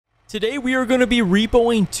Today we are going to be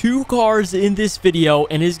repoing 2 cars in this video,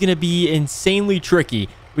 and it's going to be insanely tricky.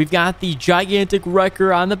 We've got the gigantic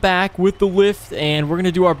wrecker on the back with the lift, and we're going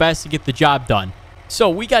to do our best to get the job done. So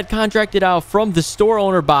we got contracted out from the store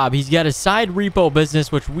owner, Bob. He's got a side repo business,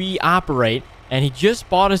 which we operate, and he just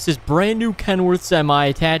bought us this brand new Kenworth semi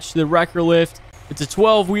attached to the wrecker lift. It's a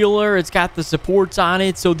 12-wheeler. It's got the supports on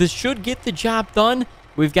it, so this should get the job done.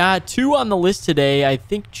 We've got 2 on the list today. I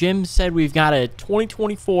think Jim said we've got a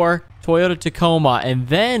 2024 Toyota Tacoma, and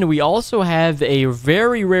then we also have a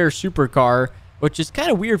very rare supercar, which is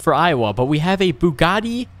kind of weird for Iowa, but we have a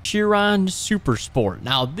Bugatti Chiron Super Sport.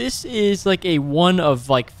 Now, this is like a one of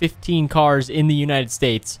like 15 cars in the United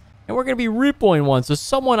States, and we're going to be repoing one, so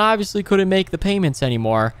someone obviously couldn't make the payments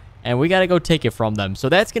anymore, and we got to go take it from them. So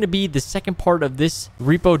that's going to be the second part of this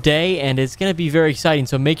repo day, and it's going to be very exciting,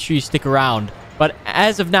 so make sure you stick around. But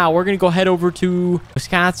as of now, we're going to go head over to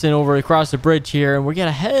Wisconsin, over across the bridge here, and we're going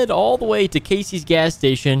to head all the way to Casey's gas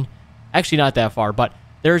station. Actually, not that far, but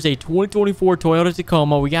there's a 2024 Toyota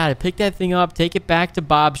Tacoma. We got to pick that thing up, take it back to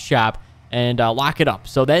Bob's shop, and lock it up.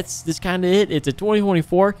 So that's kind of it. It's a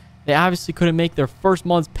 2024. They obviously couldn't make their first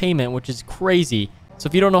month's payment, which is crazy. So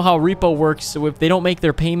if you don't know how repo works, so if they don't make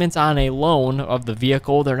their payments on a loan of the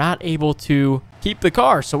vehicle, they're not able to keep the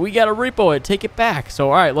car. So we got to repo it, take it back. So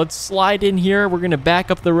all right, let's slide in here. We're going to back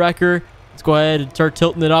up the wrecker. Let's go ahead and start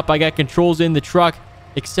tilting it up. I got controls in the truck.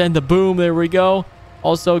 Extend the boom. There we go.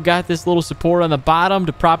 Also got this little support on the bottom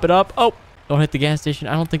to prop it up. Oh, don't hit the gas station.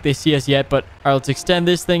 I don't think they see us yet, but all right, let's extend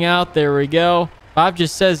this thing out. There we go. Bob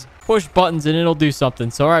just says push buttons and it'll do something.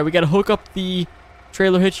 So all right, we got to hook up the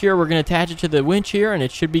trailer hitch here. We're going to attach it to the winch here, and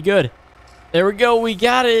it should be good. There we go. We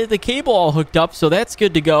got it. The cable all hooked up, so that's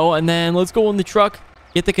good to go. And then let's go in the truck,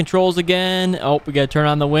 get the controls again. Oh, we got to turn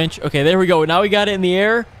on the winch. Okay, there we go. Now we got it in the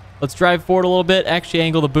air. Let's drive forward a little bit. Actually,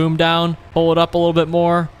 angle the boom down. Pull it up a little bit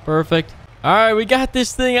more. Perfect. All right, we got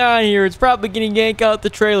this thing on here. It's probably going to yank out the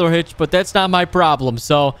trailer hitch, but that's not my problem.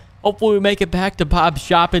 So hopefully we make it back to Bob's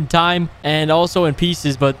shop in time and also in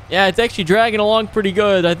pieces. But yeah, it's actually dragging along pretty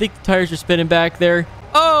good. I think the tires are spinning back there.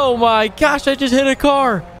 Oh my gosh, I just hit a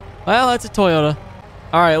car. Well, that's a Toyota.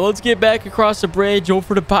 All right, let's get back across the bridge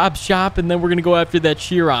over to Bob's shop, and then we're going to go after that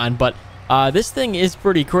Chiron. But this thing is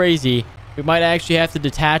pretty crazy. We might actually have to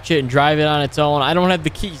detach it and drive it on its own. I don't have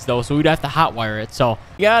the keys, though, so we'd have to hotwire it. So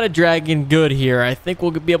we got to drag in good here. I think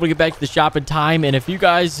we'll be able to get back to the shop in time. And if you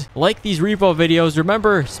guys like these repo videos,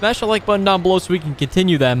 remember, smash the like button down below so we can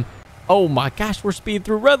continue them. Oh, my gosh, we're speeding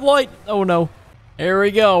through red light. Oh, no. There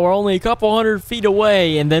we go. We're only a couple hundred feet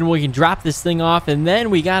away, and then we can drop this thing off, and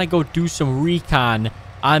then we got to go do some recon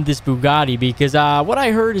on this Bugatti because what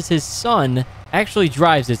I heard is his son actually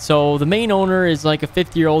drives it. So the main owner is like a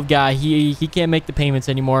 50-year-old guy. He can't make the payments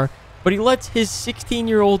anymore, but he lets his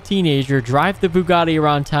 16-year-old teenager drive the Bugatti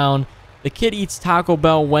around town. The kid eats Taco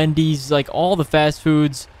Bell, Wendy's, like all the fast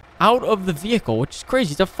foods out of the vehicle, which is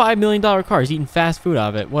crazy. It's a $5 million car. He's eating fast food out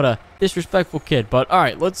of it. What a disrespectful kid. But all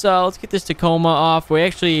right, let's get this Tacoma off. We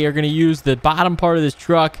actually are going to use the bottom part of this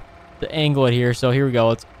truck to angle it here. So here we go.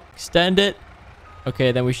 Let's extend it.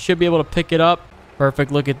 Okay, then we should be able to pick it up.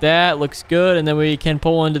 Perfect. Look at that. Looks good. And then we can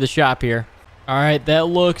pull into the shop here. All right, that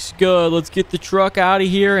looks good. Let's get the truck out of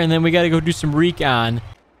here, and then we got to go do some recon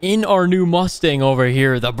in our new Mustang over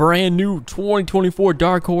here, the brand new 2024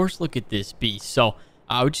 Dark Horse. Look at this beast. So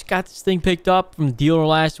we just got this thing picked up from the dealer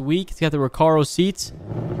last week. It's got the Recaro seats.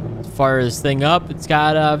 Let's fire this thing up. It's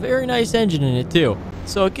got a very nice engine in it, too.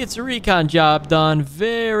 So it gets the recon job done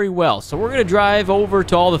very well. So we're going to drive over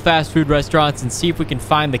to all the fast food restaurants and see if we can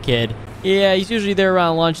find the kid. Yeah, he's usually there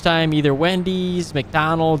around lunchtime, either Wendy's,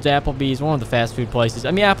 McDonald's, Applebee's, one of the fast food places.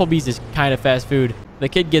 I mean, Applebee's is kind of fast food. The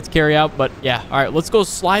kid gets carry out, but yeah. All right, let's go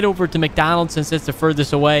slide over to McDonald's since it's the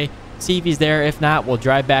furthest away. See if he's there. If not, we'll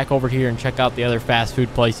drive back over here and check out the other fast food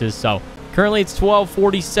places. So currently it's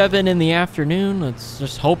 12:47 in the afternoon. Let's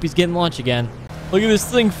just hope he's getting lunch again. Look at this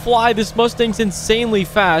thing fly. This Mustang's insanely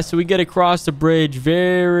fast. So we get across the bridge.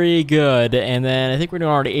 Very good. And then I think we're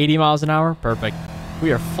doing already 80 miles an hour. Perfect.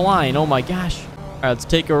 We are flying. Oh my gosh. All right, let's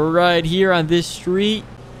take a ride here on this street.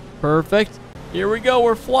 Perfect. Here we go.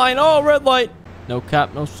 We're flying. Oh, red light. No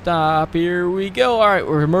cop, no stop. Here we go. All right,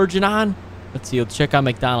 we're merging on. Let's see. Let's check out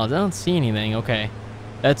McDonald's. I don't see anything. Okay.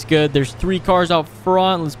 That's good. There's 3 cars out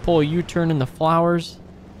front. Let's pull a U-turn in the flowers.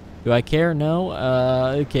 Do I care? No.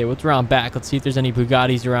 Okay, let's round back. Let's see if there's any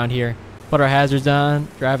Bugattis around here. Put our hazards on.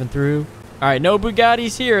 Driving through. All right, no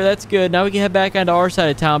Bugattis here. That's good. Now we can head back onto our side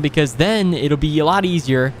of town because then it'll be a lot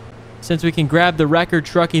easier since we can grab the wrecker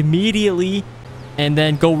truck immediately and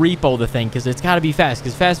then go repo the thing because it's got to be fast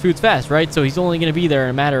because fast food's fast, right? So he's only going to be there in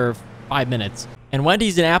a matter of 5 minutes. And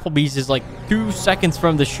Wendy's and Applebee's is like 2 seconds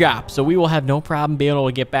from the shop. So we will have no problem being able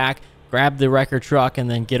to get back, grab the wrecker truck, and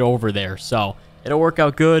then get over there. So it'll work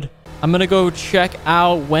out good. I'm going to go check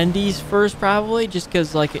out Wendy's first probably, just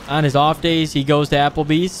because like on his off days, he goes to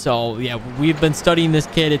Applebee's. So yeah, we've been studying this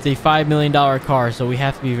kid. It's a $5 million car, so we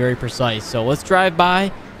have to be very precise. So let's drive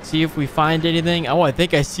by, see if we find anything. Oh, I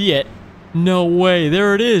think I see it. No way.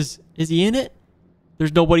 There it is. Is he in it?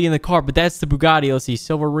 There's nobody in the car, but that's the Bugatti. Let's see.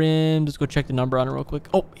 Silver rim. Let's go check the number on it real quick.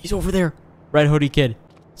 Oh, he's over there. Red hoodie kid.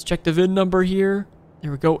 Let's check the VIN number here. There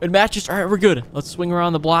we go. It matches. All right, we're good. Let's swing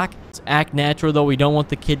around the block. Let's act natural, though. We don't want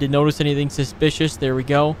the kid to notice anything suspicious. There we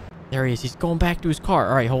go. There he is. He's going back to his car.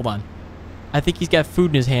 All right, hold on. I think he's got food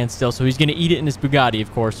in his hand still, so he's going to eat it in his Bugatti,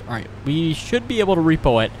 of course. All right, we should be able to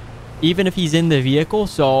repo it, even if he's in the vehicle.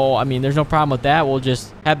 So, I mean, there's no problem with that. We'll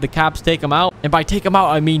just have the cops take him out. And by take him out,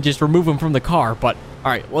 I mean just remove him from the car. But, all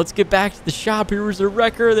right, let's get back to the shop. Here's the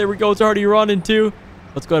wrecker. There we go. It's already running, too.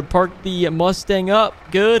 Let's go ahead and park the Mustang up.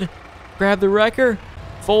 Good. Grab the wrecker.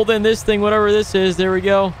 Fold in this thing, whatever this is. There we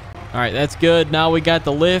go. All right, that's good. Now we got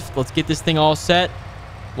the lift. Let's get this thing all set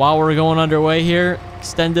while we're going underway here.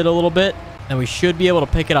 Extend it a little bit, and we should be able to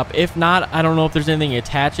pick it up. If not, I don't know if there's anything to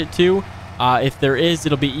attach it to. If there is,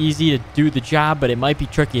 it'll be easy to do the job, but it might be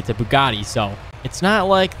tricky. It's a Bugatti, so it's not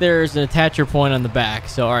like there's an attacher point on the back.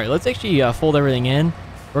 So, all right, let's actually fold everything in.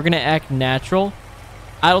 We're going to act natural.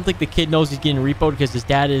 I don't think the kid knows he's getting repoed because his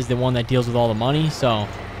dad is the one that deals with all the money, so...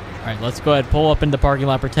 All right, let's go ahead and pull up into the parking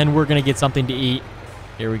lot. Pretend we're going to get something to eat.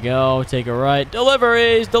 Here we go. Take a right.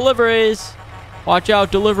 Deliveries! Deliveries! Watch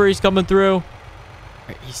out. Deliveries coming through. All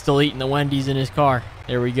right, he's still eating the Wendy's in his car.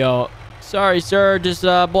 There we go. Sorry, sir. Just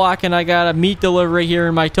blocking. I got a meat delivery here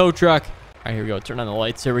in my tow truck. All right, here we go. Turn on the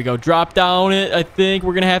lights. Here we go. Drop down it. I think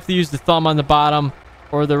we're going to have to use the thumb on the bottom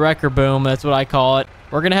or the wrecker boom. That's what I call it.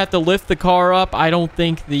 We're going to have to lift the car up. I don't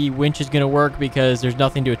think the winch is going to work because there's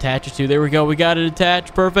nothing to attach it to. There we go. We got it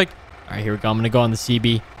attached. Perfect. All right, here we go. I'm going to go on the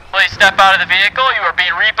CB. Please step out of the vehicle. You are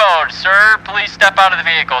being repoed. Sir, please step out of the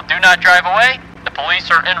vehicle. Do not drive away. The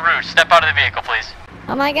police are en route. Step out of the vehicle, please.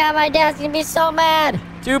 Oh my god, my dad's gonna be so mad.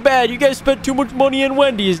 Too bad. You guys spent too much money in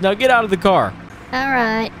Wendy's. Now get out of the car.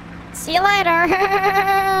 Alright. See you later.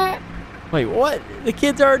 Wait, what? The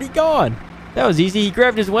kid's already gone. That was easy. He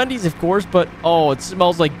grabbed his Wendy's, of course, but... Oh, it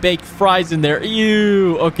smells like baked fries in there.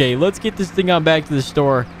 Ew. Okay, let's get this thing on back to the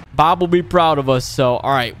store. Bob will be proud of us. So,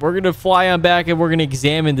 all right, we're going to fly on back and we're going to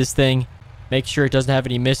examine this thing. Make sure it doesn't have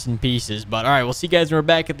any missing pieces. But, all right, we'll see you guys when we're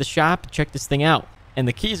back at the shop. Check this thing out. And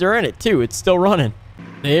the keys are in it, too. It's still running.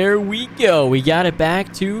 There we go. We got it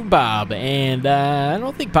back to Bob. And I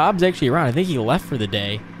don't think Bob's actually around. I think he left for the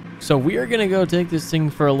day. So, we are going to go take this thing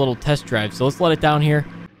for a little test drive. So, let's let it down here.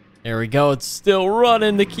 There we go. It's still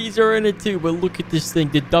running. The keys are in it, too. But look at this thing.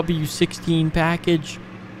 The W16 package.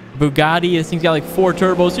 Bugatti. This thing's got like 4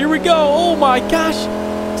 turbos. Here we go. Oh my gosh.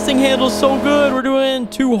 This thing handles so good. We're doing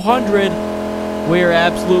 200. We are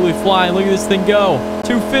absolutely flying. Look at this thing go.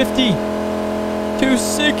 250.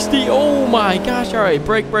 260. Oh my gosh. All right.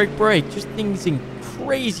 Brake, brake, brake. Just things in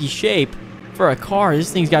crazy shape for a car.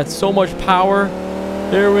 This thing's got so much power.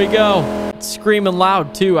 There we go. It's screaming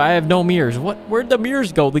loud too. I have no mirrors. Where'd the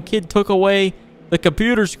mirrors go? The kid took away the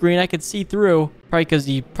computer screen. I could see through. Probably because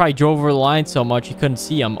he drove over the line so much he couldn't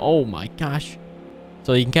see them. Oh my gosh.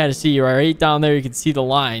 So you can kind of see right down there. You can see the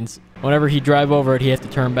lines. Whenever he drive over it, he has to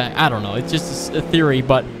turn back. I don't know. It's just a theory,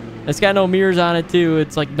 but it's got no mirrors on it too.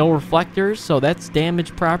 It's like no reflectors. So that's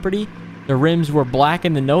damaged property. The rims were black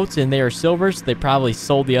in the notes and they are silver. So they probably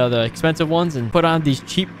sold the other expensive ones and put on these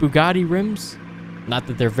cheap Bugatti rims. Not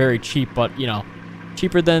that they're very cheap, but you know,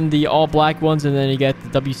 cheaper than the all black ones. And then you got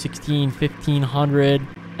the W16 1500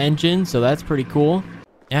 engine, so that's pretty cool.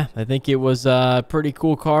 Yeah, I think it was a pretty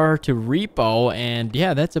cool car to repo, and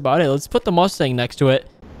yeah, that's about it. Let's put the Mustang next to it.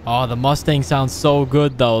 Oh, the Mustang sounds so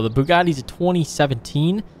good though. The Bugatti's a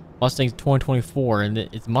 2017, Mustang's 2024, and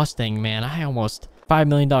it's Mustang, man. I almost $5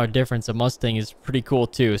 million difference. A Mustang is pretty cool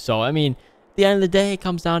too. So I mean, at the end of the day, it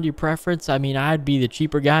comes down to your preference. I mean, I'd be the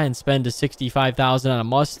cheaper guy and spend the $65,000 on a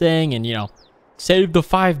Mustang, and you know, save the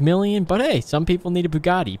 $5 million. But hey, some people need a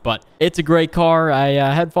Bugatti. But it's a great car. I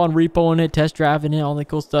had fun repoing it, test driving it, all that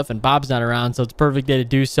cool stuff. And Bob's not around, so it's a perfect day to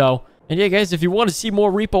do so. And yeah, guys, if you want to see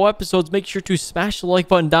more repo episodes, make sure to smash the like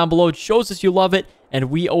button down below. It shows us you love it, and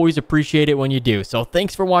we always appreciate it when you do. So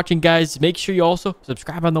thanks for watching, guys. Make sure you also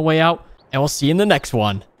subscribe on the way out, and we'll see you in the next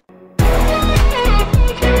one.